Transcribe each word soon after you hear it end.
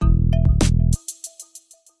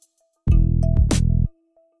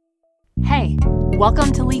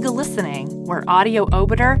Welcome to Legal Listening, where audio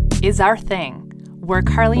obiter is our thing. We're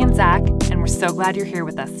Carly and Zach, and we're so glad you're here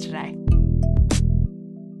with us today.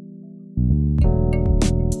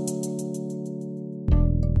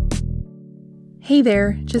 Hey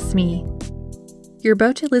there, just me. You're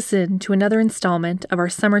about to listen to another installment of our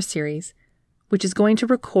summer series, which is going to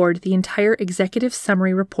record the entire executive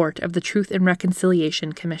summary report of the Truth and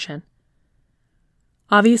Reconciliation Commission.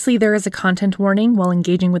 Obviously, there is a content warning while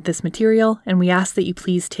engaging with this material, and we ask that you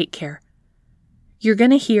please take care. You're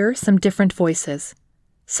going to hear some different voices.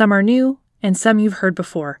 Some are new, and some you've heard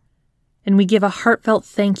before. And we give a heartfelt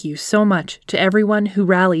thank you so much to everyone who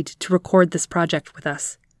rallied to record this project with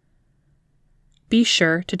us. Be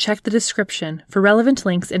sure to check the description for relevant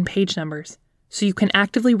links and page numbers, so you can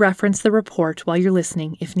actively reference the report while you're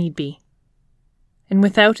listening if need be. And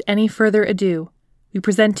without any further ado, we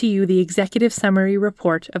present to you the Executive Summary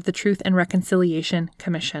Report of the Truth and Reconciliation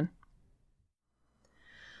Commission.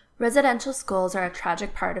 Residential schools are a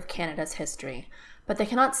tragic part of Canada's history, but they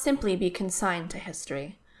cannot simply be consigned to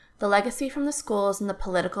history. The legacy from the schools and the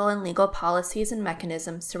political and legal policies and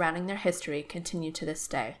mechanisms surrounding their history continue to this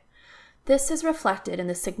day. This is reflected in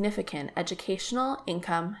the significant educational,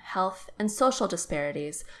 income, health, and social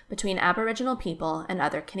disparities between Aboriginal people and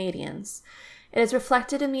other Canadians. It is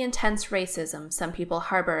reflected in the intense racism some people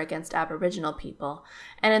harbor against Aboriginal people,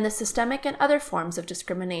 and in the systemic and other forms of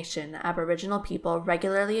discrimination Aboriginal people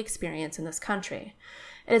regularly experience in this country.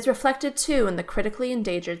 It is reflected, too, in the critically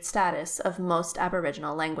endangered status of most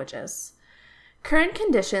Aboriginal languages. Current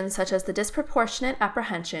conditions such as the disproportionate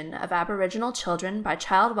apprehension of Aboriginal children by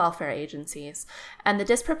child welfare agencies and the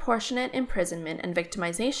disproportionate imprisonment and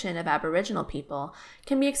victimization of Aboriginal people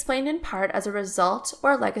can be explained in part as a result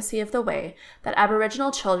or legacy of the way that Aboriginal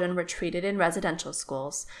children were treated in residential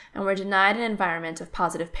schools and were denied an environment of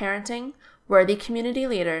positive parenting, worthy community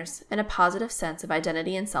leaders, and a positive sense of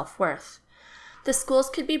identity and self-worth. The schools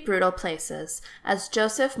could be brutal places, as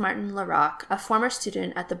Joseph Martin Larocque, a former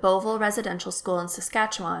student at the Beauville Residential School in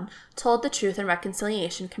Saskatchewan, told the Truth and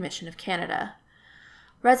Reconciliation Commission of Canada.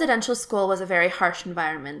 Residential school was a very harsh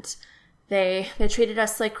environment. They treated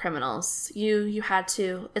us like criminals. You had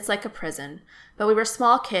to. It's like a prison. But we were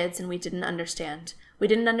small kids and we didn't understand. We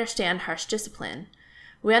didn't understand harsh discipline.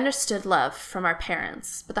 We understood love from our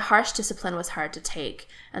parents, but the harsh discipline was hard to take,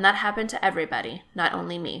 and that happened to everybody, not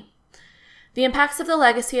only me. The impacts of the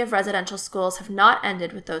legacy of residential schools have not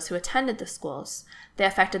ended with those who attended the schools. They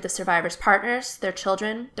affected the survivors' partners, their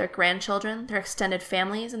children, their grandchildren, their extended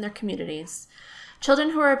families, and their communities. Children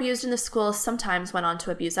who were abused in the schools sometimes went on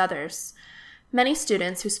to abuse others. Many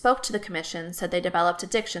students who spoke to the Commission said they developed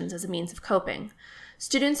addictions as a means of coping.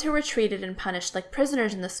 Students who were treated and punished like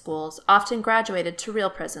prisoners in the schools often graduated to real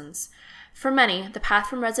prisons. For many, the path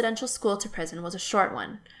from residential school to prison was a short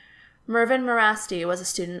one. Mervyn Morasti was a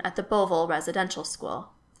student at the Beauville Residential School.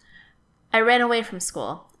 I ran away from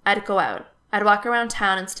school. I'd go out. I'd walk around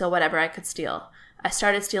town and steal whatever I could steal. I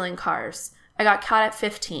started stealing cars. I got caught at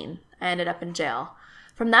 15. I ended up in jail.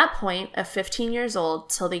 From that point, of 15 years old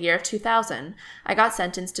till the year 2000, I got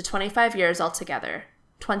sentenced to 25 years altogether.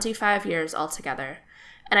 25 years altogether.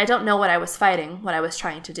 And I don't know what I was fighting, what I was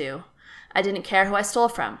trying to do. I didn't care who I stole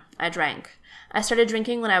from. I drank. I started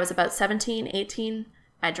drinking when I was about 17, 18.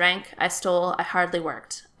 I drank, I stole, I hardly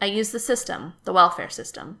worked. I used the system, the welfare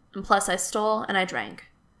system, and plus I stole and I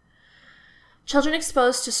drank. Children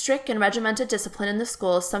exposed to strict and regimented discipline in the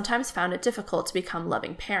schools sometimes found it difficult to become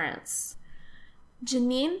loving parents.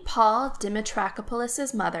 Janine Paul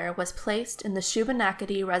Dimitrakopoulos' mother was placed in the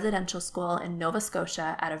Shubenacadie Residential School in Nova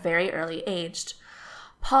Scotia at a very early age.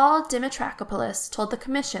 Paul Dimitrakopoulos told the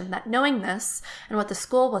Commission that knowing this and what the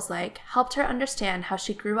school was like helped her understand how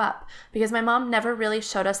she grew up, because my mom never really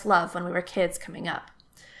showed us love when we were kids coming up.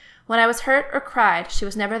 When I was hurt or cried, she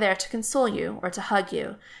was never there to console you or to hug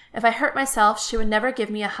you. If I hurt myself, she would never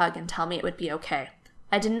give me a hug and tell me it would be okay.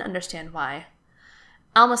 I didn't understand why.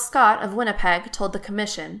 Alma Scott of Winnipeg told the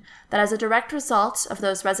Commission that as a direct result of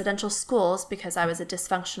those residential schools, because I was a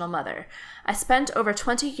dysfunctional mother, I spent over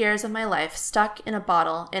 20 years of my life stuck in a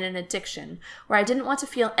bottle in an addiction where I didn't want to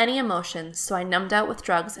feel any emotions, so I numbed out with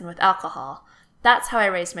drugs and with alcohol. That's how I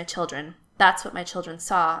raised my children. That's what my children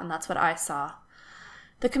saw, and that's what I saw.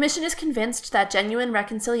 The Commission is convinced that genuine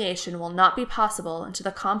reconciliation will not be possible until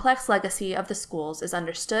the complex legacy of the schools is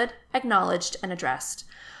understood, acknowledged, and addressed.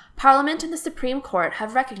 Parliament and the Supreme Court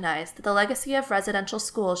have recognized that the legacy of residential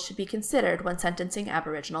schools should be considered when sentencing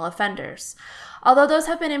Aboriginal offenders. Although those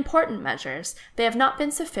have been important measures, they have not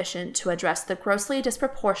been sufficient to address the grossly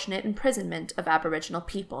disproportionate imprisonment of Aboriginal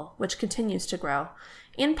people, which continues to grow.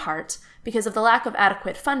 in part because of the lack of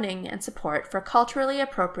adequate funding and support for culturally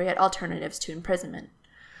appropriate alternatives to imprisonment.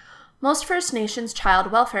 Most First Nations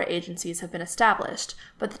child welfare agencies have been established,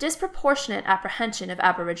 but the disproportionate apprehension of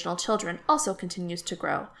Aboriginal children also continues to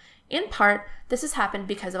grow. In part, this has happened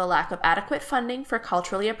because of a lack of adequate funding for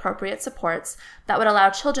culturally appropriate supports that would allow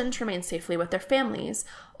children to remain safely with their families,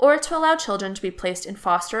 or to allow children to be placed in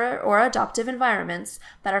foster or adoptive environments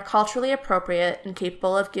that are culturally appropriate and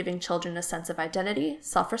capable of giving children a sense of identity,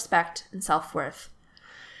 self-respect, and self-worth.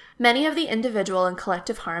 Many of the individual and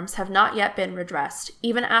collective harms have not yet been redressed,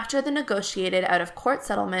 even after the negotiated out-of-court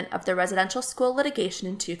settlement of the residential school litigation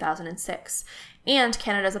in 2006, and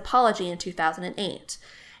Canada's apology in 2008.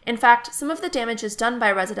 In fact, some of the damages done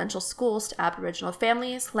by residential schools to Aboriginal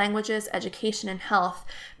families, languages, education, and health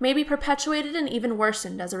may be perpetuated and even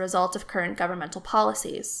worsened as a result of current governmental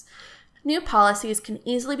policies. New policies can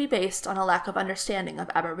easily be based on a lack of understanding of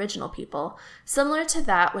Aboriginal people, similar to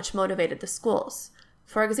that which motivated the schools.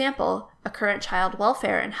 For example, a current child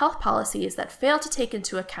welfare and health policies that fail to take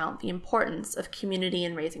into account the importance of community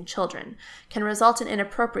in raising children can result in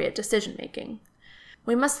inappropriate decision-making.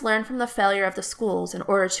 We must learn from the failure of the schools in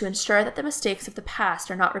order to ensure that the mistakes of the past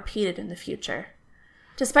are not repeated in the future.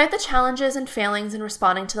 Despite the challenges and failings in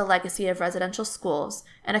responding to the legacy of residential schools,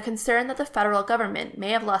 and a concern that the federal government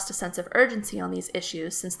may have lost a sense of urgency on these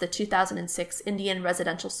issues since the 2006 Indian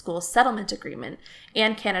Residential Schools Settlement Agreement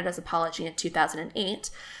and Canada's apology in 2008,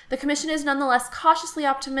 the Commission is nonetheless cautiously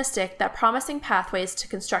optimistic that promising pathways to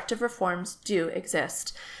constructive reforms do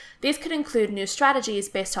exist. These could include new strategies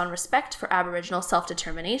based on respect for Aboriginal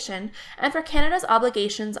self-determination and for Canada's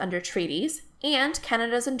obligations under treaties, and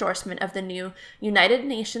Canada's endorsement of the new United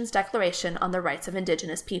Nations Declaration on the Rights of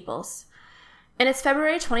Indigenous Peoples. In its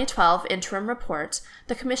February 2012 interim report,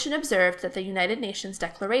 the Commission observed that the United Nations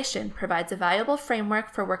Declaration provides a valuable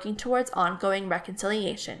framework for working towards ongoing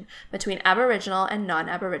reconciliation between Aboriginal and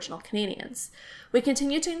non-Aboriginal Canadians. We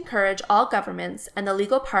continue to encourage all governments and the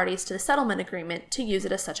legal parties to the settlement agreement to use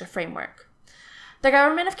it as such a framework. The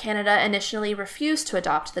Government of Canada initially refused to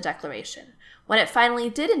adopt the declaration. When it finally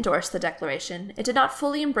did endorse the declaration, it did not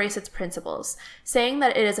fully embrace its principles, saying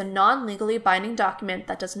that it is a non-legally binding document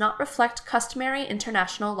that does not reflect customary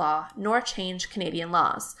international law nor change Canadian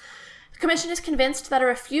laws. The Commission is convinced that a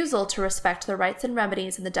refusal to respect the rights and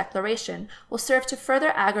remedies in the declaration will serve to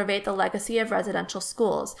further aggravate the legacy of residential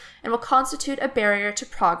schools and will constitute a barrier to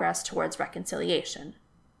progress towards reconciliation.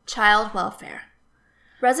 Child welfare.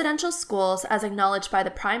 Residential schools, as acknowledged by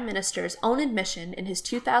the Prime Minister's own admission in his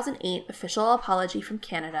 2008 official apology from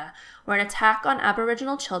Canada, were an attack on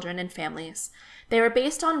Aboriginal children and families. They were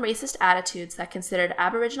based on racist attitudes that considered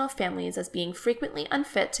Aboriginal families as being frequently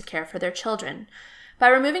unfit to care for their children. By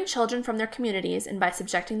removing children from their communities and by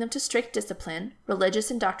subjecting them to strict discipline,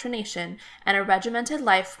 religious indoctrination, and a regimented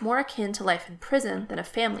life more akin to life in prison than a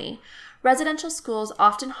family, residential schools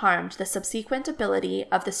often harmed the subsequent ability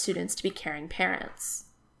of the students to be caring parents.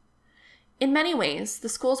 In many ways, the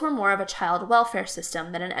schools were more of a child welfare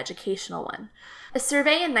system than an educational one. A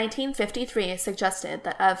survey in 1953 suggested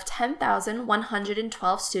that of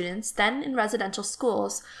 10,112 students then in residential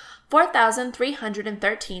schools,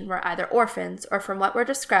 4,313 were either orphans or from what were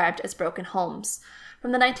described as broken homes.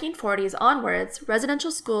 From the 1940s onwards, residential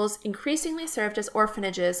schools increasingly served as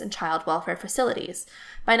orphanages and child welfare facilities.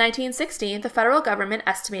 By 1960, the federal government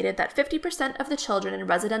estimated that 50% of the children in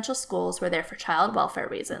residential schools were there for child welfare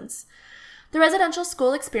reasons. The residential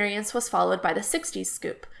school experience was followed by the 60s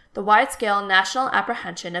scoop, the wide-scale national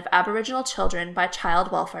apprehension of Aboriginal children by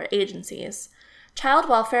child welfare agencies. Child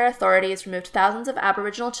welfare authorities removed thousands of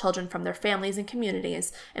Aboriginal children from their families and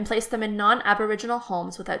communities and placed them in non-Aboriginal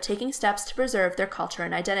homes without taking steps to preserve their culture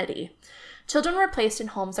and identity. Children were placed in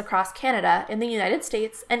homes across Canada, in the United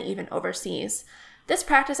States, and even overseas. This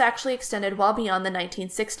practice actually extended well beyond the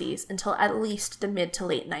 1960s until at least the mid to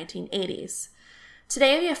late 1980s.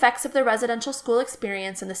 Today, the effects of the residential school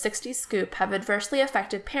experience and the 60s scoop have adversely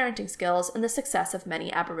affected parenting skills and the success of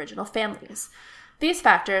many Aboriginal families. These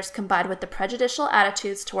factors, combined with the prejudicial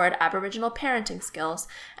attitudes toward Aboriginal parenting skills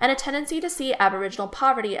and a tendency to see Aboriginal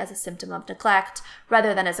poverty as a symptom of neglect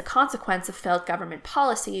rather than as a consequence of failed government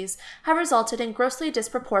policies, have resulted in grossly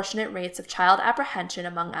disproportionate rates of child apprehension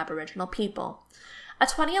among Aboriginal people. A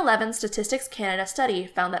 2011 Statistics Canada study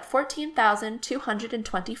found that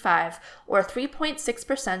 14,225, or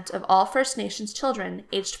 3.6% of all First Nations children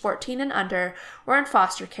aged 14 and under, were in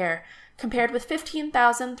foster care, compared with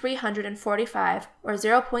 15,345, or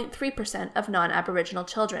 0.3% of non-Aboriginal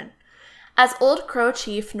children. As Old Crow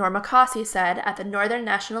Chief Norma Cossey said at the Northern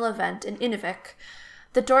National Event in Inuvik,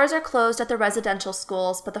 The doors are closed at the residential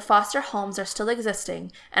schools, but the foster homes are still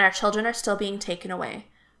existing, and our children are still being taken away.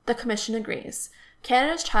 The Commission agrees.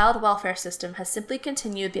 Canada's child welfare system has simply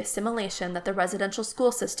continued the assimilation that the residential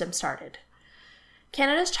school system started.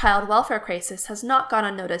 Canada's child welfare crisis has not gone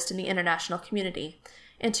unnoticed in the international community.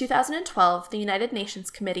 In 2012, the United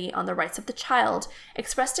Nations Committee on the Rights of the Child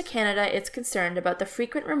expressed to Canada its concern about the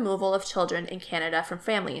frequent removal of children in Canada from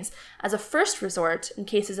families as a first resort in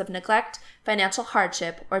cases of neglect, financial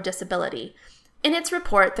hardship, or disability. In its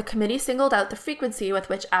report, the committee singled out the frequency with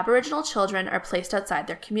which Aboriginal children are placed outside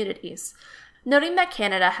their communities. Noting that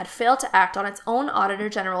Canada had failed to act on its own Auditor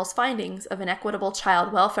General's findings of inequitable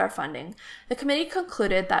child welfare funding, the committee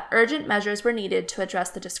concluded that urgent measures were needed to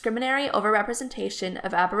address the discriminatory overrepresentation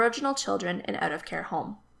of Aboriginal children in out-of-care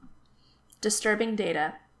home. Disturbing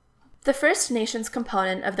data. The First Nations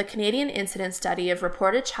component of the Canadian Incident Study of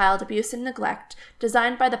Reported Child Abuse and Neglect,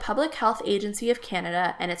 designed by the Public Health Agency of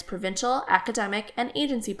Canada and its provincial, academic, and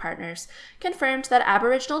agency partners, confirmed that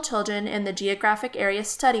Aboriginal children in the geographic area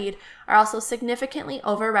studied are also significantly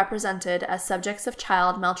overrepresented as subjects of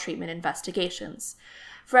child maltreatment investigations.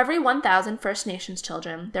 For every 1,000 First Nations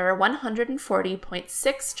children, there are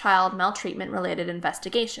 140.6 child maltreatment-related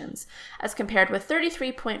investigations, as compared with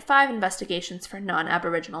 33.5 investigations for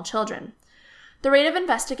non-Aboriginal children. The rate of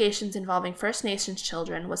investigations involving First Nations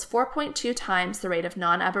children was 4.2 times the rate of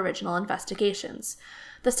non-Aboriginal investigations.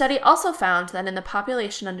 The study also found that in the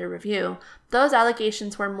population under review, those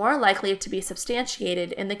allegations were more likely to be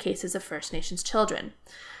substantiated in the cases of First Nations children.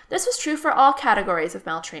 This was true for all categories of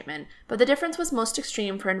maltreatment, but the difference was most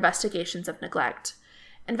extreme for investigations of neglect.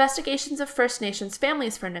 Investigations of First Nations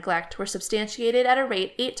families for neglect were substantiated at a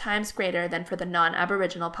rate 8 times greater than for the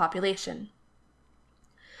non-Aboriginal population.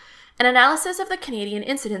 An analysis of the Canadian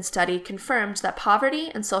Incident Study confirmed that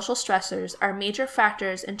poverty and social stressors are major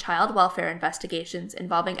factors in child welfare investigations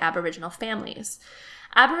involving Aboriginal families.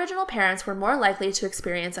 Aboriginal parents were more likely to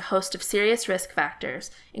experience a host of serious risk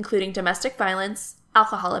factors, including domestic violence,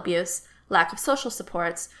 alcohol abuse, lack of social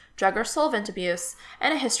supports, drug or solvent abuse,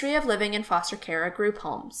 and a history of living in foster care or group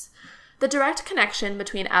homes. The direct connection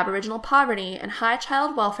between Aboriginal poverty and high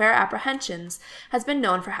child welfare apprehensions has been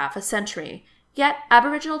known for half a century, yet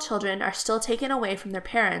Aboriginal children are still taken away from their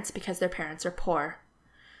parents because their parents are poor.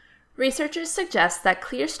 Researchers suggest that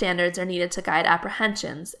clear standards are needed to guide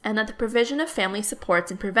apprehensions, and that the provision of family supports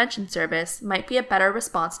and prevention service might be a better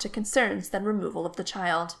response to concerns than removal of the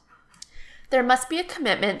child. There must be a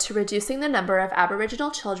commitment to reducing the number of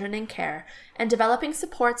Aboriginal children in care and developing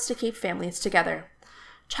supports to keep families together.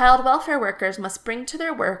 Child welfare workers must bring to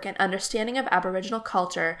their work an understanding of Aboriginal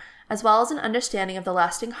culture, as well as an understanding of the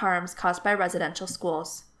lasting harms caused by residential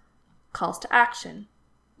schools. Calls to action.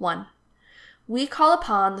 1. We call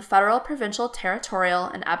upon the federal, provincial, territorial,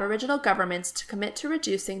 and Aboriginal governments to commit to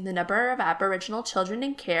reducing the number of Aboriginal children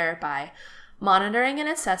in care by monitoring and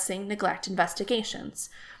assessing neglect investigations,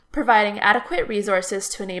 providing adequate resources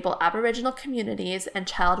to enable Aboriginal communities and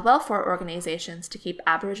child welfare organizations to keep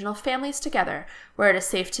Aboriginal families together where it is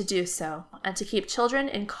safe to do so, and to keep children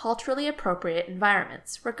in culturally appropriate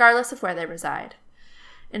environments, regardless of where they reside.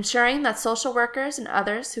 Ensuring that social workers and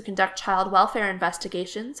others who conduct child welfare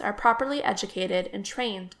investigations are properly educated and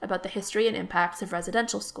trained about the history and impacts of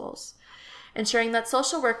residential schools. Ensuring that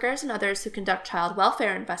social workers and others who conduct child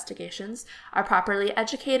welfare investigations are properly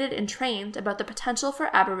educated and trained about the potential for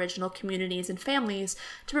Aboriginal communities and families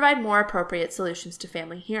to provide more appropriate solutions to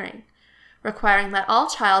family hearing. Requiring that all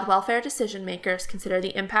child welfare decision makers consider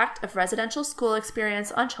the impact of residential school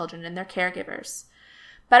experience on children and their caregivers.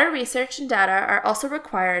 Better research and data are also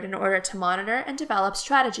required in order to monitor and develop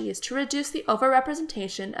strategies to reduce the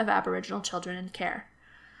overrepresentation of Aboriginal children in care.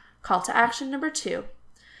 Call to action number 2.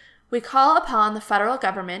 We call upon the federal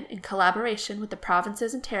government, in collaboration with the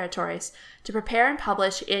provinces and territories, to prepare and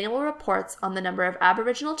publish annual reports on the number of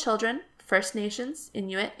Aboriginal children, First Nations,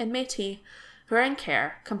 Inuit, and Métis, who are in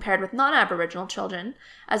care, compared with non-Aboriginal children,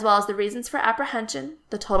 as well as the reasons for apprehension,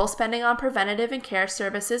 the total spending on preventative and care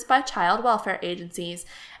services by child welfare agencies,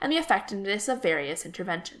 and the effectiveness of various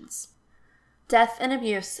interventions. Death and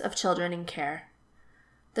abuse of children in care.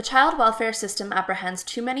 The child welfare system apprehends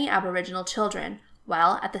too many Aboriginal children,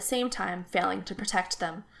 while at the same time failing to protect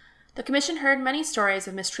them. The Commission heard many stories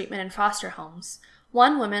of mistreatment in foster homes.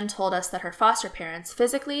 One woman told us that her foster parents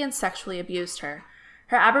physically and sexually abused her.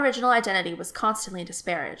 Her Aboriginal identity was constantly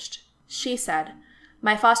disparaged. She said,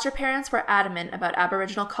 "My foster parents were adamant about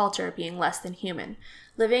Aboriginal culture being less than human,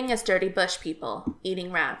 living as dirty bush people,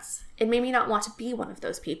 eating rats. It made me not want to be one of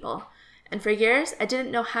those people. And for years, I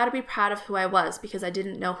didn't know how to be proud of who I was because I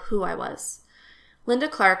didn't know who I was." Linda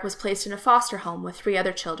Clark was placed in a foster home with 3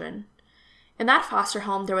 other children. In that foster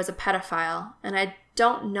home, there was a pedophile, and I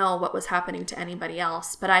don't know what was happening to anybody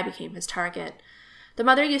else, but I became his target. The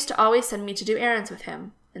mother used to always send me to do errands with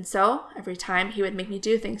him, and so every time he would make me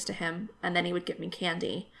do things to him, and then he would give me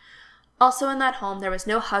candy. Also in that home, there was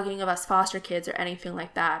no hugging of us foster kids or anything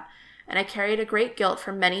like that, and I carried a great guilt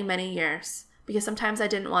for many, many years, because sometimes I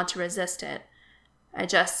didn't want to resist it.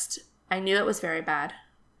 I knew it was very bad.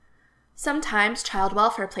 Sometimes child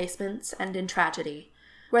welfare placements end in tragedy.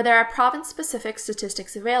 Where there are province-specific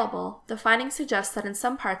statistics available, the findings suggest that in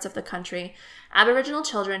some parts of the country, Aboriginal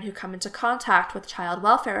children who come into contact with child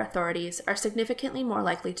welfare authorities are significantly more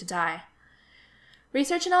likely to die.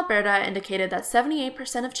 Research in Alberta indicated that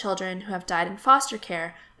 78% of children who have died in foster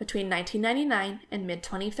care between 1999 and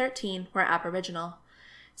mid-2013 were Aboriginal.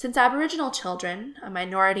 Since Aboriginal children, a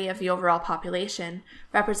minority of the overall population,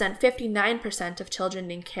 represent 59% of children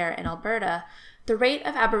in care in Alberta, the rate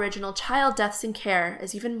of Aboriginal child deaths in care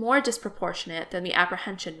is even more disproportionate than the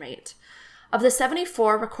apprehension rate. Of the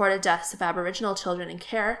 74 recorded deaths of Aboriginal children in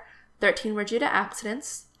care, 13 were due to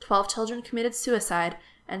accidents, 12 children committed suicide,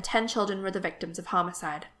 and 10 children were the victims of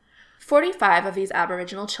homicide. 45 of these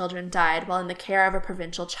Aboriginal children died while in the care of a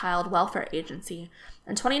provincial child welfare agency,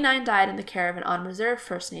 and 29 died in the care of an on-reserve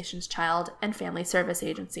First Nations child and family service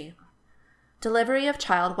agency. Delivery of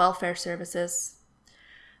child welfare services.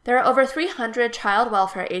 There are over 300 child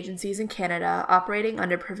welfare agencies in Canada operating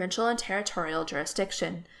under provincial and territorial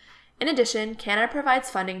jurisdiction. In addition, Canada provides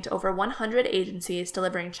funding to over 100 agencies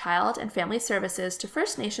delivering child and family services to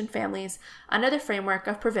First Nation families under the framework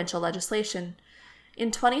of provincial legislation. In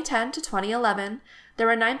 2010 to 2011, there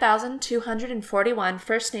were 9,241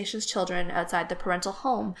 First Nations children outside the parental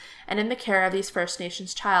home and in the care of these First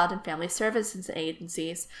Nations child and family services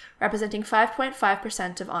agencies, representing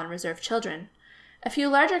 5.5% of on-reserve children. A few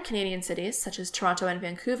larger Canadian cities, such as Toronto and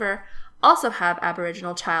Vancouver, also have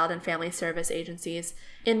Aboriginal child and family service agencies.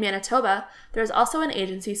 In Manitoba, there is also an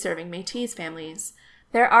agency serving Métis families.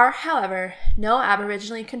 There are, however, no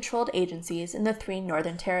Aboriginally controlled agencies in the 3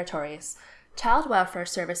 Northern Territories. Child welfare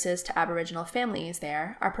services to Aboriginal families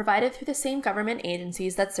there are provided through the same government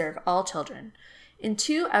agencies that serve all children. In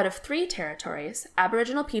 2 out of 3 territories,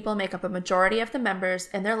 Aboriginal people make up a majority of the members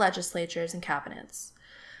in their legislatures and cabinets.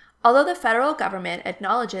 Although the federal government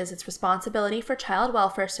acknowledges its responsibility for child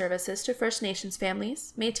welfare services to First Nations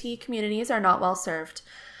families, Métis communities are not well served.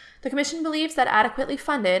 The Commission believes that adequately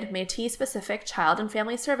funded Métis-specific child and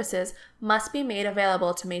family services must be made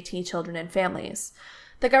available to Métis children and families.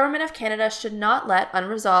 The Government of Canada should not let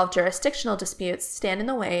unresolved jurisdictional disputes stand in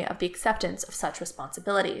the way of the acceptance of such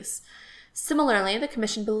responsibilities. Similarly, the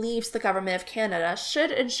Commission believes the Government of Canada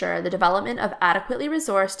should ensure the development of adequately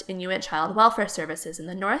resourced Inuit child welfare services in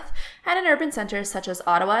the north and in urban centres such as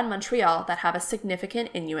Ottawa and Montreal that have a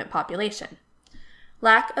significant Inuit population.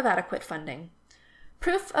 Lack of adequate funding.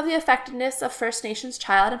 Proof of the effectiveness of First Nations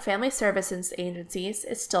child and family services agencies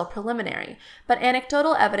is still preliminary, but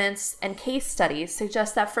anecdotal evidence and case studies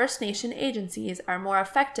suggest that First Nation agencies are more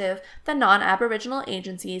effective than non-Aboriginal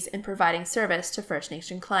agencies in providing service to First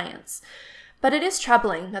Nation clients. But it is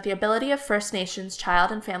troubling that the ability of First Nations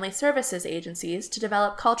child and family services agencies to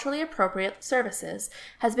develop culturally appropriate services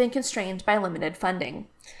has been constrained by limited funding.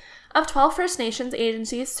 Of 12 First Nations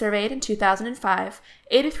agencies surveyed in 2005,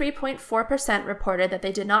 83.4% reported that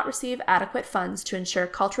they did not receive adequate funds to ensure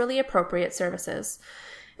culturally appropriate services.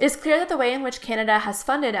 It is clear that the way in which Canada has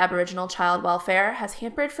funded Aboriginal child welfare has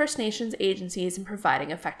hampered First Nations agencies in providing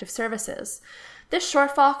effective services. This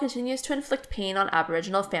shortfall continues to inflict pain on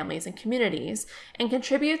Aboriginal families and communities and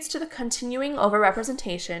contributes to the continuing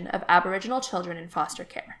overrepresentation of Aboriginal children in foster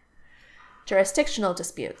care. Jurisdictional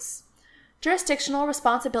disputes. Jurisdictional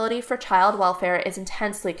responsibility for child welfare is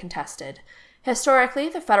intensely contested. Historically,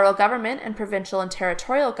 the federal government and provincial and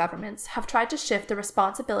territorial governments have tried to shift the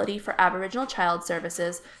responsibility for Aboriginal child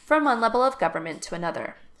services from one level of government to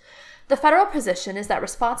another. The federal position is that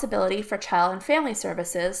responsibility for child and family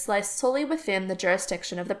services lies solely within the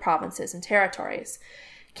jurisdiction of the provinces and territories.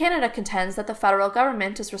 Canada contends that the federal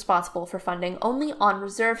government is responsible for funding only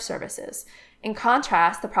on-reserve services. In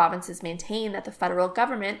contrast, the provinces maintain that the federal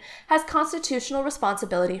government has constitutional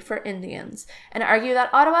responsibility for Indians and argue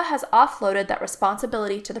that Ottawa has offloaded that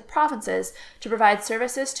responsibility to the provinces to provide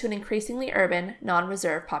services to an increasingly urban,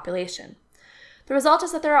 non-reserve population. The result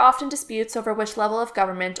is that there are often disputes over which level of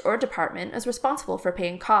government or department is responsible for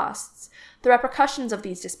paying costs. The repercussions of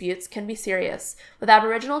these disputes can be serious, with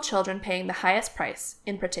Aboriginal children paying the highest price,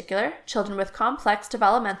 in particular, children with complex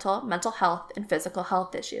developmental, mental health, and physical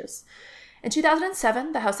health issues. In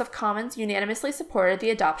 2007, the House of Commons unanimously supported the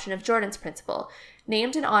adoption of Jordan's Principle,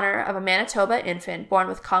 named in honor of a Manitoba infant born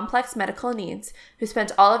with complex medical needs who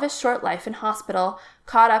spent all of his short life in hospital,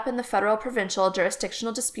 caught up in the federal-provincial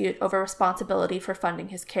jurisdictional dispute over responsibility for funding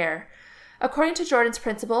his care. According to Jordan's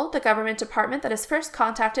Principle, the government department that is first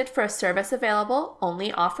contacted for a service available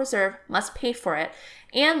only off reserve must pay for it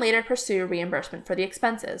and later pursue reimbursement for the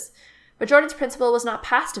expenses. But Jordan's Principle was not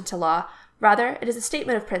passed into law. Rather, it is a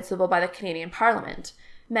statement of principle by the Canadian Parliament.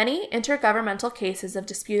 Many intergovernmental cases of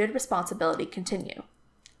disputed responsibility continue.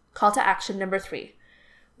 Call to action number 3.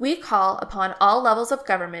 We call upon all levels of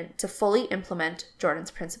government to fully implement Jordan's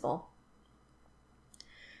Principle.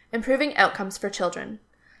 Improving outcomes for children.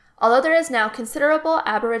 Although there is now considerable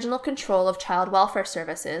Aboriginal control of child welfare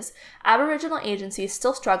services, Aboriginal agencies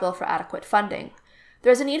still struggle for adequate funding.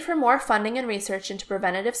 There is a need for more funding and research into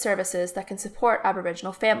preventative services that can support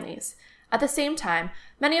Aboriginal families. At the same time,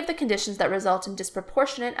 many of the conditions that result in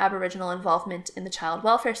disproportionate Aboriginal involvement in the child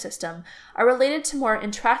welfare system are related to more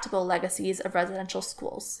intractable legacies of residential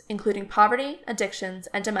schools, including poverty, addictions,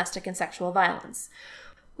 and domestic and sexual violence.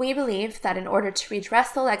 We believe that in order to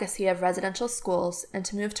redress the legacy of residential schools and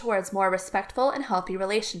to move towards more respectful and healthy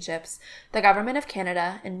relationships, the Government of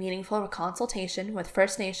Canada, in meaningful consultation with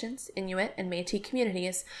First Nations, Inuit, and Métis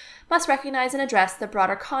communities, must recognize and address the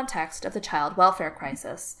broader context of the child welfare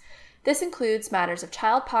crisis. This includes matters of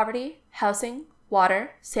child poverty, housing,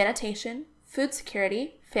 water, sanitation, food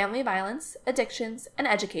security, family violence, addictions, and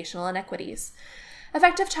educational inequities.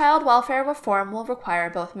 Effective child welfare reform will require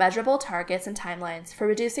both measurable targets and timelines for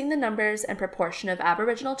reducing the numbers and proportion of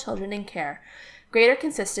Aboriginal children in care, greater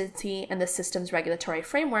consistency in the system's regulatory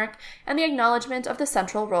framework, and the acknowledgement of the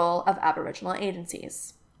central role of Aboriginal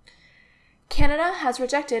agencies. Canada has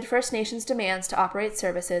rejected First Nations demands to operate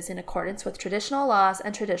services in accordance with traditional laws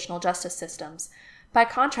and traditional justice systems. By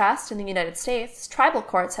contrast, in the United States, tribal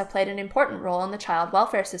courts have played an important role in the child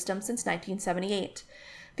welfare system since 1978.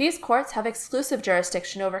 These courts have exclusive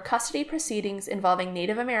jurisdiction over custody proceedings involving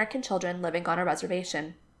Native American children living on a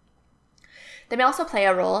reservation. They may also play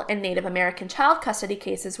a role in Native American child custody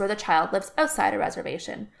cases where the child lives outside a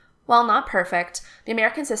reservation. While not perfect, the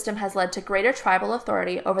American system has led to greater tribal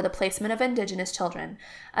authority over the placement of Indigenous children,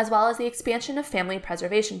 as well as the expansion of family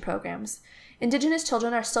preservation programs. Indigenous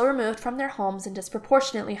children are still removed from their homes in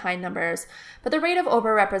disproportionately high numbers, but the rate of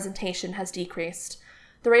overrepresentation has decreased.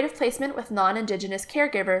 The rate of placement with non-Indigenous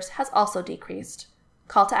caregivers has also decreased.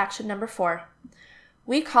 Call to action number 4.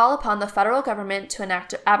 We call upon the federal government to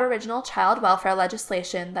enact Aboriginal child welfare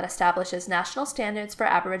legislation that establishes national standards for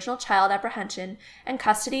Aboriginal child apprehension and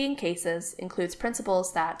custody in cases, includes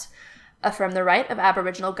principles that affirm the right of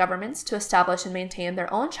Aboriginal governments to establish and maintain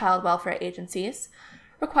their own child welfare agencies,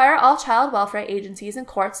 require all child welfare agencies and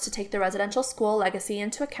courts to take the residential school legacy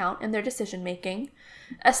into account in their decision-making,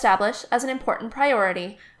 establish, as an important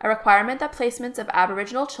priority, a requirement that placements of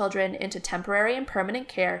Aboriginal children into temporary and permanent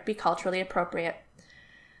care be culturally appropriate.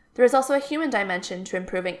 There is also a human dimension to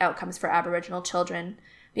improving outcomes for Aboriginal children.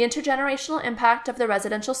 The intergenerational impact of the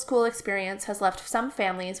residential school experience has left some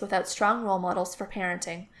families without strong role models for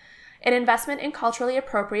parenting. An investment in culturally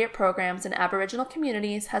appropriate programs in Aboriginal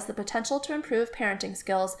communities has the potential to improve parenting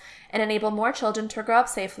skills and enable more children to grow up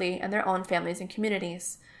safely in their own families and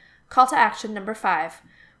communities. Call to action number 5.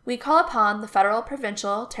 We call upon the federal,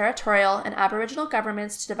 provincial, territorial, and Aboriginal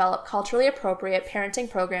governments to develop culturally appropriate parenting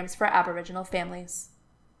programs for Aboriginal families.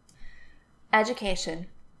 Education.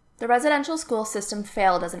 The residential school system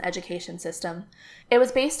failed as an education system. It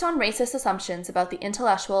was based on racist assumptions about the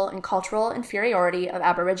intellectual and cultural inferiority of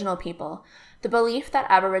Aboriginal people, the belief that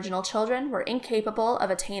Aboriginal children were incapable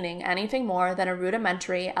of attaining anything more than a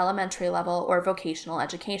rudimentary elementary level or vocational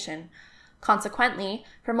education. Consequently,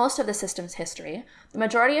 for most of the system's history, the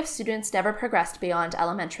majority of students never progressed beyond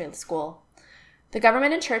elementary school. The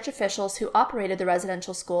government and church officials who operated the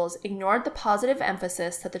residential schools ignored the positive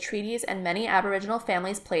emphasis that the treaties and many Aboriginal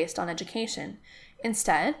families placed on education.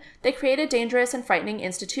 Instead, they created dangerous and frightening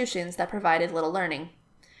institutions that provided little learning.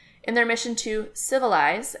 In their mission to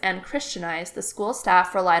civilize and Christianize, the school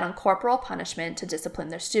staff relied on corporal punishment to discipline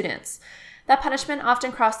their students. That punishment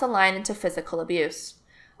often crossed the line into physical abuse.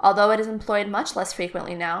 Although it is employed much less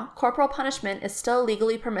frequently now, corporal punishment is still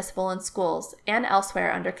legally permissible in schools and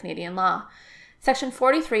elsewhere under Canadian law. Section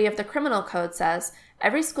 43 of the Criminal Code says,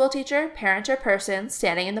 every schoolteacher, parent, or person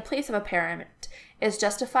standing in the place of a parent is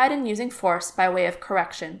justified in using force by way of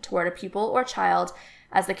correction toward a pupil or child,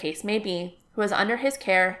 as the case may be, who is under his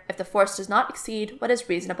care if the force does not exceed what is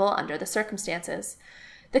reasonable under the circumstances.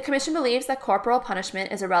 The Commission believes that corporal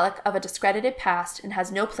punishment is a relic of a discredited past and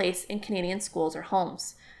has no place in Canadian schools or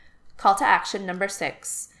homes. Call to action number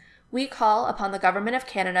 6. We call upon the Government of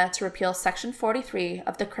Canada to repeal Section 43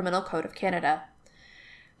 of the Criminal Code of Canada.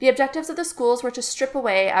 The objectives of the schools were to strip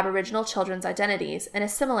away Aboriginal children's identities and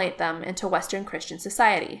assimilate them into Western Christian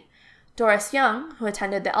society. Doris Young, who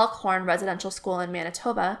attended the Elkhorn Residential School in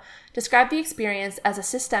Manitoba, described the experience as a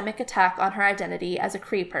systemic attack on her identity as a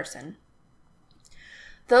Cree person.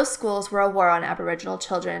 Those schools were a war on Aboriginal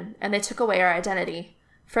children, and they took away our identity.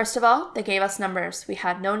 First of all, they gave us numbers. We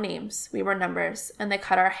had no names. We were numbers, and they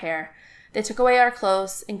cut our hair. They took away our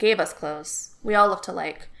clothes and gave us clothes. We all looked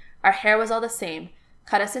alike. Our hair was all the same.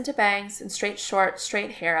 Cut us into bangs and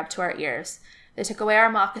straight hair up to our ears. They took away our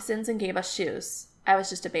moccasins and gave us shoes. I was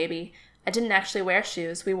just a baby. I didn't actually wear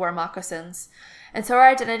shoes. We wore moccasins. And so our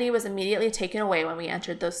identity was immediately taken away when we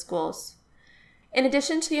entered those schools. In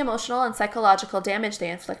addition to the emotional and psychological damage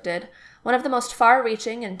they inflicted, one of the most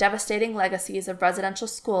far-reaching and devastating legacies of residential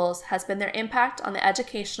schools has been their impact on the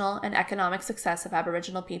educational and economic success of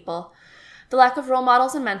Aboriginal people. The lack of role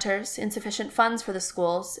models and mentors, insufficient funds for the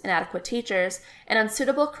schools, inadequate teachers, and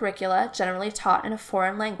unsuitable curricula generally taught in a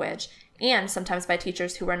foreign language, and sometimes by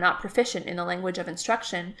teachers who were not proficient in the language of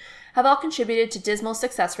instruction, have all contributed to dismal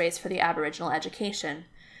success rates for the Aboriginal education.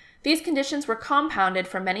 These conditions were compounded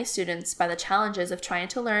for many students by the challenges of trying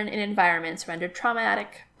to learn in environments rendered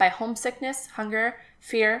traumatic by homesickness, hunger,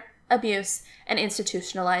 fear, abuse, and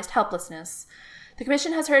institutionalized helplessness. The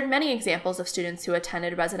Commission has heard many examples of students who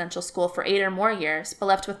attended residential school for 8 or more years, but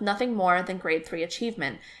left with nothing more than grade 3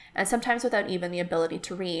 achievement, and sometimes without even the ability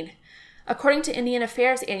to read. According to Indian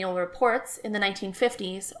Affairs annual reports, in the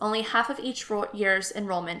 1950s, only half of each year's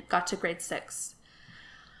enrollment got to grade 6.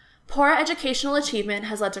 Poor educational achievement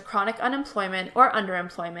has led to chronic unemployment or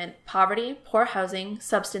underemployment, poverty, poor housing,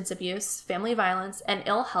 substance abuse, family violence, and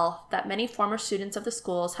ill health that many former students of the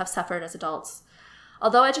schools have suffered as adults.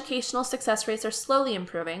 Although educational success rates are slowly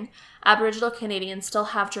improving, Aboriginal Canadians still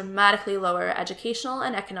have dramatically lower educational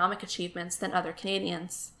and economic achievements than other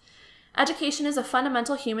Canadians. Education is a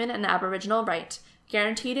fundamental human and Aboriginal right,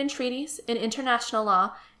 guaranteed in treaties, in international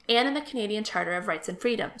law, and in the Canadian Charter of Rights and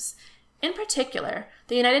Freedoms. In particular,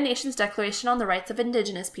 the United Nations Declaration on the Rights of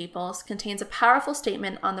Indigenous Peoples contains a powerful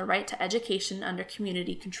statement on the right to education under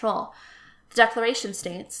community control. The Declaration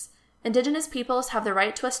states, Indigenous peoples have the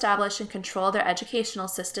right to establish and control their educational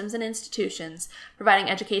systems and institutions, providing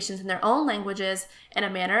educations in their own languages in a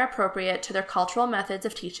manner appropriate to their cultural methods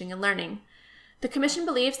of teaching and learning. The Commission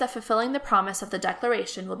believes that fulfilling the promise of the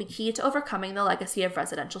Declaration will be key to overcoming the legacy of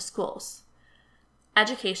residential schools.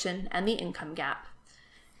 Education and the income gap.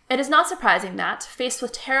 It is not surprising that, faced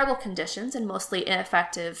with terrible conditions and mostly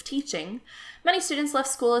ineffective teaching, many students left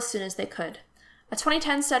school as soon as they could. A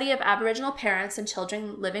 2010 study of Aboriginal parents and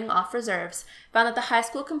children living off reserves found that the high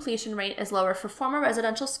school completion rate is lower for former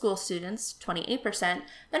residential school students, 28%,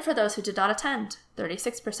 than for those who did not attend,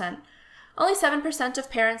 36%. Only 7%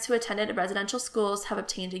 of parents who attended residential schools have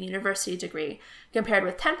obtained a university degree, compared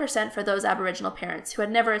with 10% for those Aboriginal parents who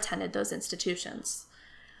had never attended those institutions.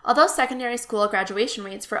 Although secondary school graduation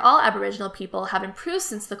rates for all Aboriginal people have improved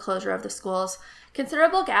since the closure of the schools,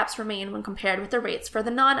 considerable gaps remain when compared with the rates for the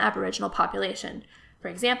non-Aboriginal population. For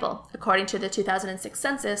example, according to the 2006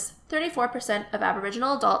 census, 34% of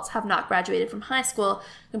Aboriginal adults have not graduated from high school,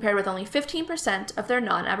 compared with only 15% of their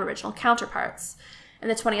non-Aboriginal counterparts. In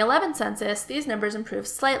the 2011 census, these numbers improved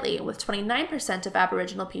slightly, with 29% of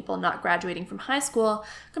Aboriginal people not graduating from high school,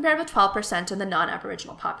 compared with 12% in the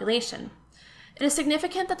non-Aboriginal population. It is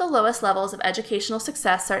significant that the lowest levels of educational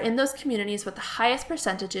success are in those communities with the highest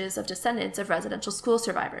percentages of descendants of residential school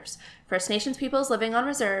survivors, First Nations peoples living on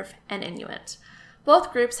reserve, and Inuit.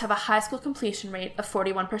 Both groups have a high school completion rate of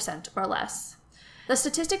 41% or less. The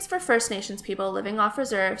statistics for First Nations people living off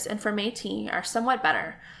reserves and for Métis are somewhat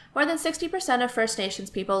better. More than 60% of First Nations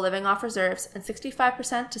people living off reserves and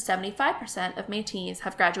 65% to 75% of Métis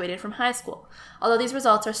have graduated from high school, although these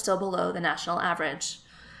results are still below the national average.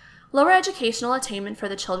 Lower educational attainment for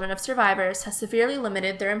the children of survivors has severely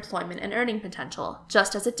limited their employment and earning potential,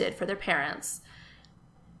 just as it did for their parents.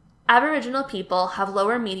 Aboriginal people have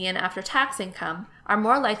lower median after-tax income, are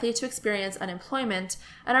more likely to experience unemployment,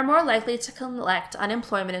 and are more likely to collect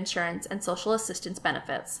unemployment insurance and social assistance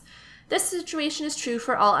benefits. This situation is true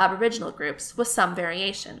for all Aboriginal groups, with some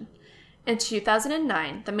variation. In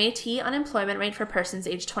 2009, the Métis unemployment rate for persons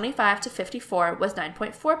aged 25 to 54 was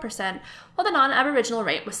 9.4%, while the non-Aboriginal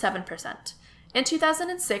rate was 7%. In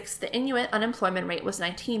 2006, the Inuit unemployment rate was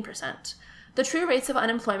 19%. The true rates of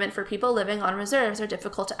unemployment for people living on reserves are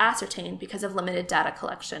difficult to ascertain because of limited data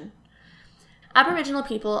collection. Aboriginal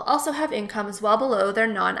people also have incomes well below their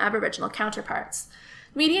non-Aboriginal counterparts.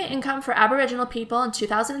 Median income for Aboriginal people in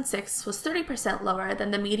 2006 was 30% lower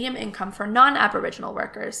than the median income for non-Aboriginal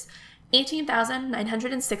workers,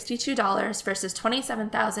 $18,962 versus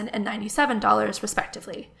 $27,097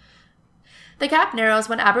 respectively. The gap narrows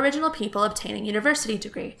when Aboriginal people obtain a university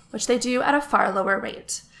degree, which they do at a far lower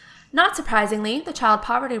rate. Not surprisingly, the child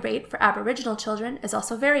poverty rate for Aboriginal children is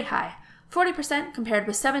also very high, 40% compared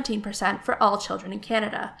with 17% for all children in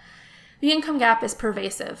Canada. The income gap is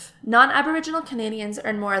pervasive. Non-Aboriginal Canadians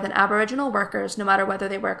earn more than Aboriginal workers no matter whether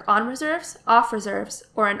they work on reserves, off reserves,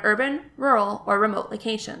 or in urban, rural, or remote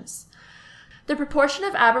locations. The proportion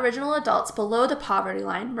of Aboriginal adults below the poverty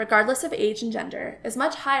line, regardless of age and gender, is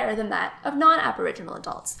much higher than that of non-Aboriginal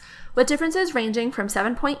adults, with differences ranging from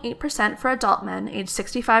 7.8% for adult men aged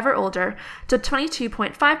 65 or older to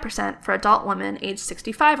 22.5% for adult women aged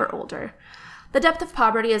 65 or older. The depth of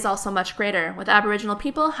poverty is also much greater, with Aboriginal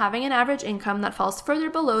people having an average income that falls further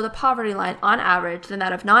below the poverty line on average than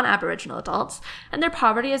that of non-Aboriginal adults, and their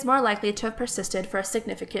poverty is more likely to have persisted for a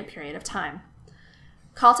significant period of time.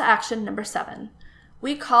 Call to action number 7.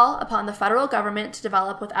 We call upon the federal government to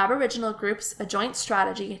develop with Aboriginal groups a joint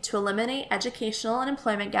strategy to eliminate educational and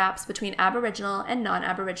employment gaps between Aboriginal and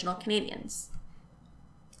non-Aboriginal Canadians.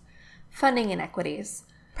 Funding inequities.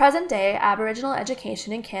 Present-day Aboriginal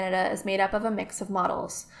education in Canada is made up of a mix of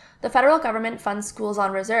models. The federal government funds schools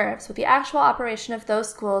on reserves, with the actual operation of those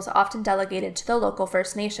schools often delegated to the local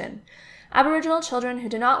First Nation. Aboriginal children who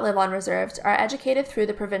do not live on reserves are educated through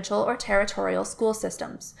the provincial or territorial school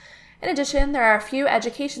systems. In addition, there are a few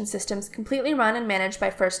education systems completely run and managed by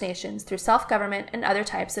First Nations through self-government and other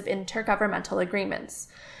types of intergovernmental agreements.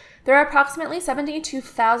 There are approximately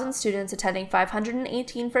 72,000 students attending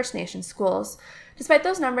 518 First Nations schools. Despite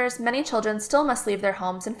those numbers, many children still must leave their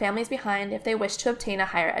homes and families behind if they wish to obtain a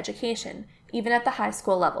higher education, even at the high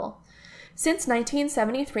school level. Since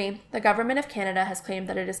 1973, the Government of Canada has claimed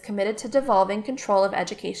that it is committed to devolving control of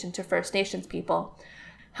education to First Nations people.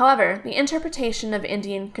 However, the interpretation of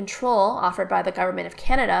Indian control offered by the Government of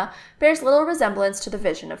Canada bears little resemblance to the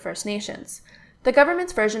vision of First Nations. The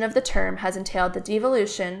government's version of the term has entailed the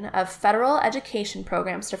devolution of federal education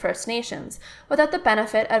programs to First Nations without the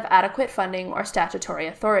benefit of adequate funding or statutory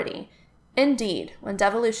authority. Indeed, when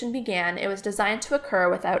devolution began, it was designed to occur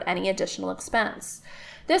without any additional expense.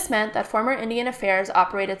 This meant that former Indian Affairs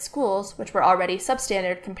operated schools, which were already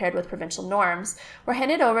substandard compared with provincial norms, were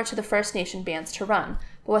handed over to the First Nation bands to run,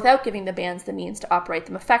 but without giving the bands the means to operate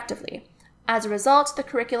them effectively. As a result, the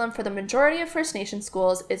curriculum for the majority of First Nation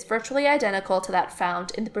schools is virtually identical to that found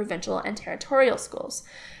in the provincial and territorial schools.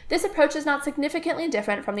 This approach is not significantly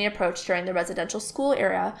different from the approach during the residential school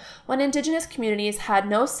era, when Indigenous communities had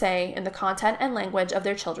no say in the content and language of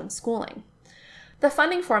their children's schooling. The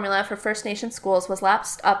funding formula for First Nation schools was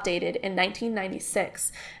last updated in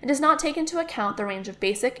 1996 and does not take into account the range of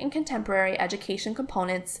basic and contemporary education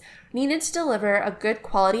components needed to deliver a good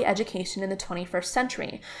quality education in the 21st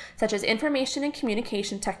century, such as information and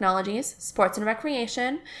communication technologies, sports and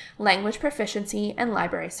recreation, language proficiency, and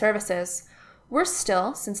library services. Worse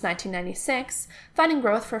still, since 1996, funding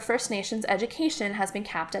growth for First Nations education has been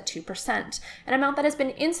capped at 2%, an amount that has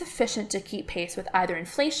been insufficient to keep pace with either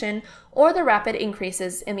inflation or the rapid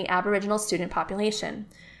increases in the Aboriginal student population.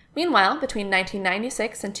 Meanwhile, between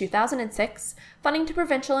 1996 and 2006, funding to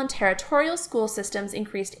provincial and territorial school systems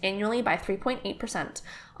increased annually by 3.8%,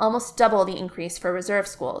 almost double the increase for reserve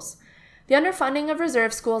schools. The underfunding of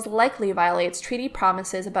reserve schools likely violates treaty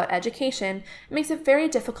promises about education and makes it very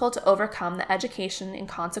difficult to overcome the education and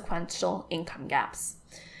consequential income gaps.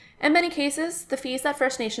 In many cases, the fees that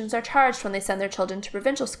First Nations are charged when they send their children to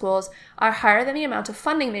provincial schools are higher than the amount of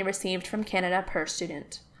funding they received from Canada per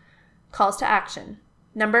student. Calls to action.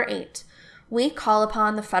 Number 8. We call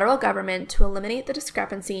upon the federal government to eliminate the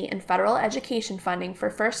discrepancy in federal education funding for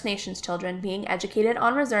First Nations children being educated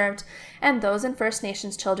on reserves and those in First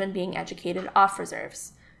Nations children being educated off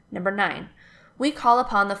reserves. Number 9. We call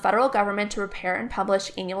upon the federal government to prepare and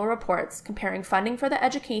publish annual reports comparing funding for the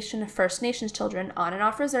education of First Nations children on and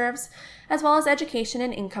off reserves, as well as education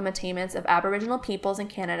and income attainments of Aboriginal peoples in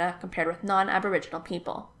Canada compared with non-Aboriginal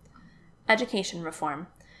people. Education reform.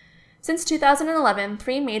 Since 2011,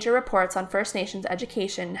 3 major reports on First Nations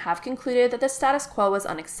education have concluded that the status quo was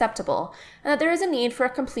unacceptable and that there is a need for a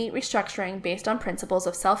complete restructuring based on principles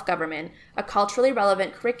of self-government, a culturally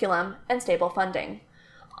relevant curriculum, and stable funding.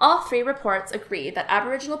 All 3 reports agree that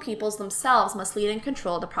Aboriginal peoples themselves must lead and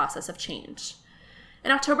control the process of change. In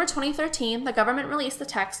October 2013, the government released the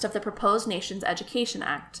text of the proposed Nations Education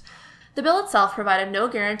Act. The bill itself provided no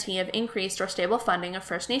guarantee of increased or stable funding of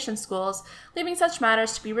First Nations schools, leaving such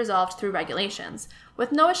matters to be resolved through regulations,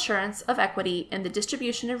 with no assurance of equity in the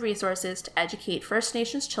distribution of resources to educate First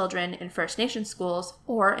Nations children in First Nations schools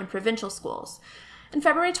or in provincial schools. In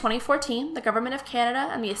February 2014, the Government of Canada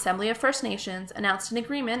and the Assembly of First Nations announced an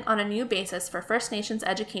agreement on a new basis for First Nations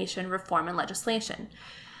education reform and legislation.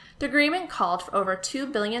 The agreement called for over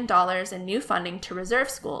 $2 billion in new funding to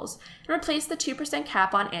reserve schools and replaced the 2%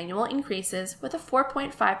 cap on annual increases with a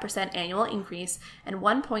 4.5% annual increase and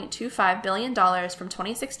 $1.25 billion from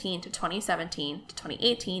 2016 to 2017 to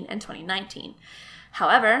 2018 and 2019.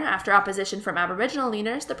 However, after opposition from Aboriginal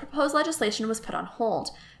leaders, the proposed legislation was put on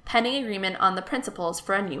hold, pending agreement on the principles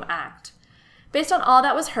for a new act. Based on all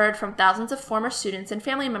that was heard from thousands of former students and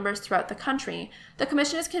family members throughout the country, the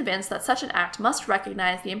Commission is convinced that such an act must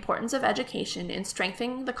recognize the importance of education in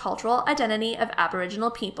strengthening the cultural identity of Aboriginal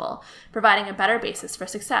people, providing a better basis for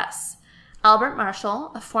success. Albert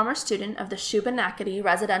Marshall, a former student of the Shubenacadie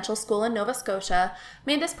Residential School in Nova Scotia,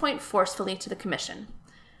 made this point forcefully to the Commission.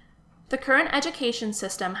 The current education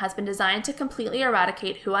system has been designed to completely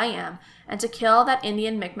eradicate who I am and to kill that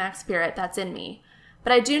Indian Mi'kmaq spirit that's in me.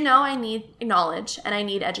 But I do know I need knowledge and I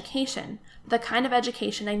need education. The kind of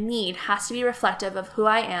education I need has to be reflective of who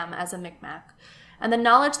I am as a Mi'kmaq. And the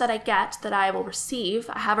knowledge that I get, that I will receive,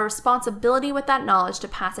 I have a responsibility with that knowledge to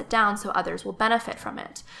pass it down so others will benefit from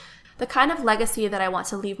it. The kind of legacy that I want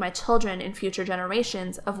to leave my children in future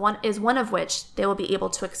generations is one of which they will be able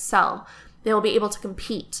to excel. They will be able to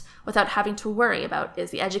compete without having to worry about, is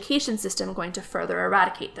the education system going to further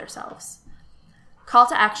eradicate themselves? Call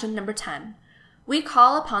to action number 10. We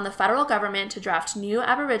call upon the federal government to draft new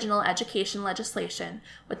Aboriginal education legislation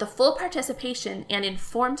with the full participation and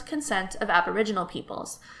informed consent of Aboriginal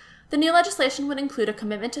peoples. The new legislation would include a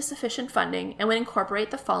commitment to sufficient funding and would incorporate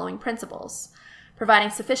the following principles: providing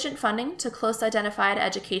sufficient funding to close identified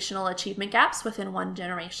educational achievement gaps within one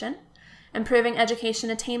generation, improving education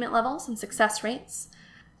attainment levels and success rates,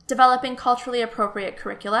 developing culturally appropriate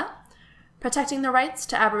curricula, protecting the rights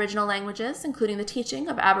to Aboriginal languages, including the teaching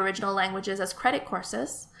of Aboriginal languages as credit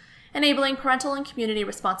courses, enabling parental and community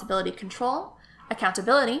responsibility control,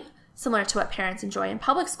 accountability, similar to what parents enjoy in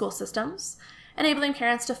public school systems, enabling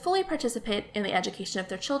parents to fully participate in the education of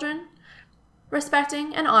their children,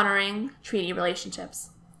 respecting and honoring treaty relationships,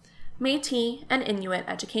 Métis and Inuit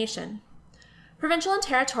education. Provincial and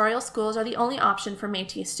territorial schools are the only option for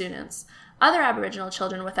Métis students, other Aboriginal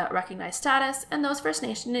children without recognized status, and those First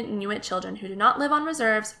Nation and Inuit children who do not live on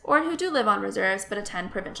reserves or who do live on reserves but attend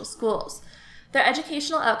provincial schools. Their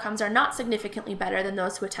educational outcomes are not significantly better than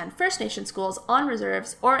those who attend First Nation schools on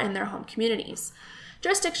reserves or in their home communities.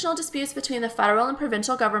 Jurisdictional disputes between the federal and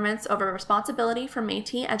provincial governments over responsibility for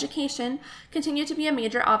Métis education continue to be a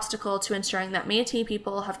major obstacle to ensuring that Métis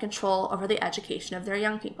people have control over the education of their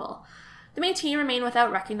young people. The Métis remain without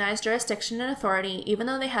recognized jurisdiction and authority, even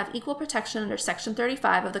though they have equal protection under Section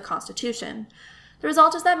 35 of the Constitution. The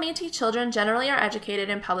result is that Métis children generally are educated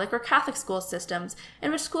in public or Catholic school systems,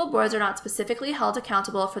 in which school boards are not specifically held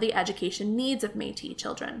accountable for the education needs of Métis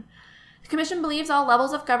children. The Commission believes all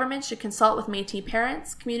levels of government should consult with Métis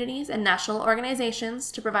parents, communities, and national organizations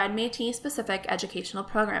to provide Métis-specific educational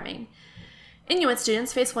programming. Inuit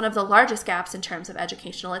students face one of the largest gaps in terms of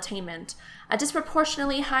educational attainment. A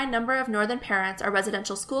disproportionately high number of Northern parents are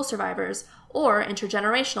residential school survivors or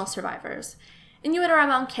intergenerational survivors. Inuit are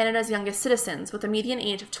among Canada's youngest citizens, with a median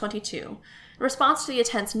age of 22. In response to the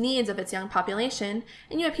intense needs of its young population,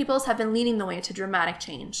 Inuit peoples have been leading the way to dramatic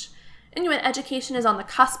change. Inuit education is on the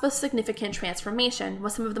cusp of significant transformation,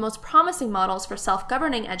 with some of the most promising models for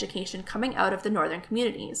self-governing education coming out of the northern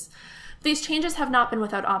communities. These changes have not been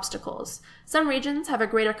without obstacles. Some regions have a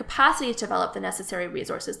greater capacity to develop the necessary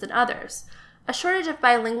resources than others. A shortage of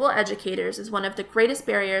bilingual educators is one of the greatest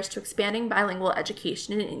barriers to expanding bilingual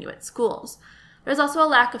education in Inuit schools. There is also a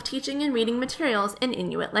lack of teaching and reading materials in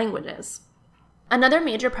Inuit languages. Another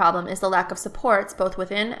major problem is the lack of supports both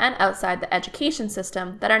within and outside the education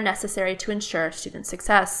system that are necessary to ensure student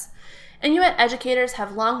success. Inuit educators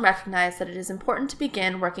have long recognized that it is important to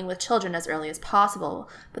begin working with children as early as possible,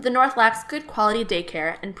 but the North lacks good quality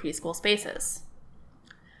daycare and preschool spaces.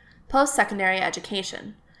 Post-secondary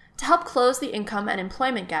education. To help close the income and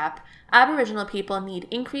employment gap, Aboriginal people need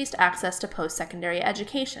increased access to post-secondary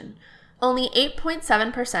education. Only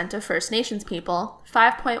 8.7% of First Nations people,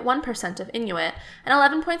 5.1% of Inuit,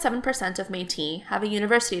 and 11.7% of Métis have a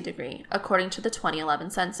university degree, according to the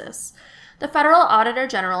 2011 census. The Federal Auditor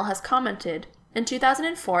General has commented, "In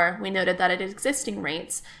 2004, we noted that at existing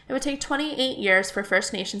rates, it would take 28 years for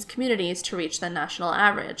First Nations communities to reach the national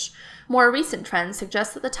average. More recent trends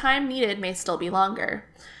suggest that the time needed may still be longer.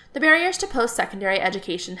 The barriers to post-secondary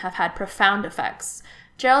education have had profound effects.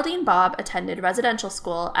 Geraldine Bobb attended residential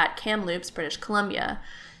school at Kamloops, British Columbia.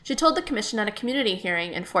 She told the commission at a community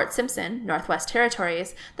hearing in Fort Simpson, Northwest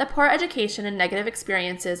Territories, that poor education and negative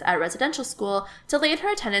experiences at residential school delayed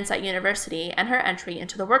her attendance at university and her entry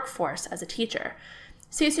into the workforce as a teacher.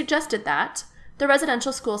 She suggested that, "The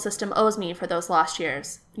residential school system owes me for those lost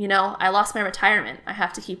years. You know, I lost my retirement. I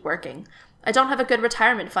have to keep working. I don't have a good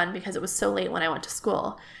retirement fund because it was so late when I went to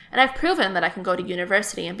school. And I've proven that I can go to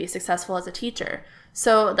university and be successful as a teacher.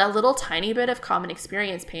 So that little tiny bit of common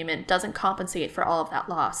experience payment doesn't compensate for all of that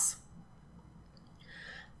loss."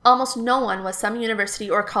 Almost no one with some university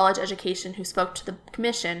or college education who spoke to the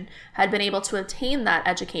commission had been able to obtain that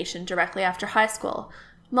education directly after high school.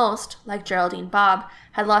 Most, like Geraldine Bobb,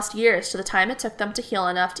 had lost years to the time it took them to heal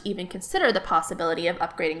enough to even consider the possibility of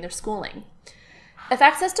upgrading their schooling. If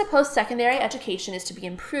access to post-secondary education is to be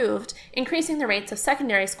improved, increasing the rates of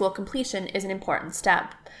secondary school completion is an important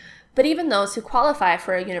step. But even those who qualify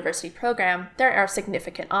for a university program, there are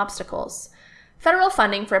significant obstacles. Federal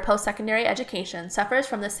funding for post-secondary education suffers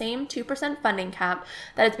from the same 2% funding cap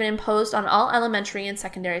that has been imposed on all elementary and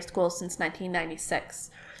secondary schools since 1996.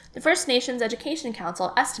 The First Nations Education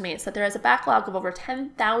Council estimates that there is a backlog of over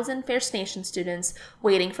 10,000 First Nation students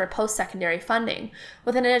waiting for post-secondary funding,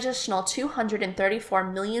 with an additional $234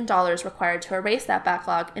 million required to erase that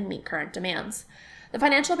backlog and meet current demands. The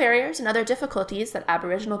financial barriers and other difficulties that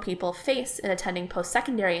Aboriginal people face in attending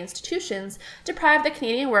post-secondary institutions deprive the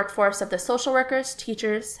Canadian workforce of the social workers,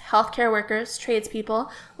 teachers, healthcare workers,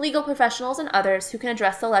 tradespeople, legal professionals, and others who can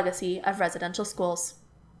address the legacy of residential schools.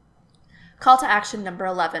 Call to action number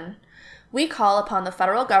 11. We call upon the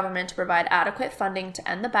federal government to provide adequate funding to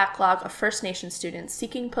end the backlog of First Nation students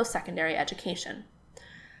seeking post-secondary education.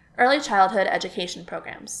 Early childhood education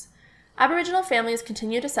programs. Aboriginal families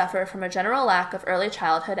continue to suffer from a general lack of early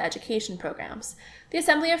childhood education programs. The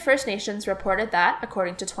Assembly of First Nations reported that,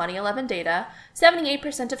 according to 2011 data,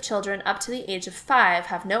 78% of children up to the age of 5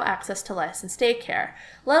 have no access to licensed daycare,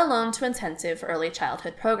 let alone to intensive early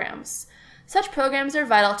childhood programs. Such programs are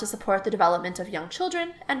vital to support the development of young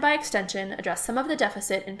children and, by extension, address some of the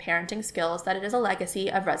deficit in parenting skills that it is a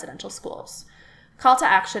legacy of residential schools. Call to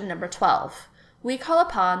action number 12. We call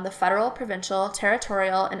upon the federal, provincial,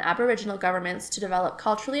 territorial, and Aboriginal governments to develop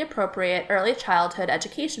culturally appropriate early childhood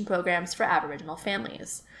education programs for Aboriginal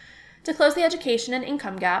families. To close the education and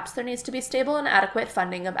income gaps, there needs to be stable and adequate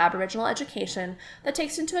funding of Aboriginal education that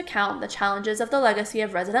takes into account the challenges of the legacy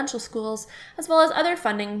of residential schools, as well as other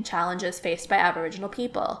funding challenges faced by Aboriginal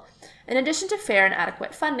people. In addition to fair and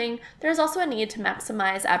adequate funding, there is also a need to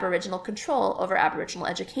maximize Aboriginal control over Aboriginal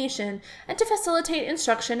education and to facilitate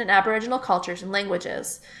instruction in Aboriginal cultures and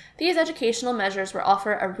languages. These educational measures will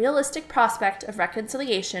offer a realistic prospect of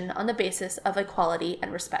reconciliation on the basis of equality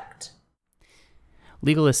and respect.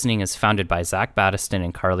 Legal Listening is founded by Zach Battiston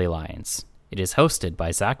and Carly Lyons. It is hosted by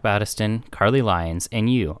Zach Battiston, Carly Lyons,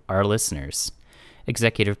 and you, our listeners.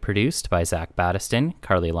 Executive produced by Zach Battiston,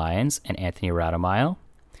 Carly Lyons, and Anthony Radomile.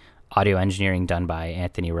 Audio engineering done by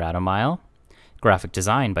Anthony Radomile. Graphic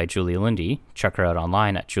design by Julie Lundy. Check her out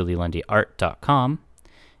online at julielundyart.com.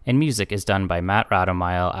 And music is done by Matt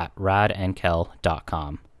Radomile at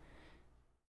radandkel.com.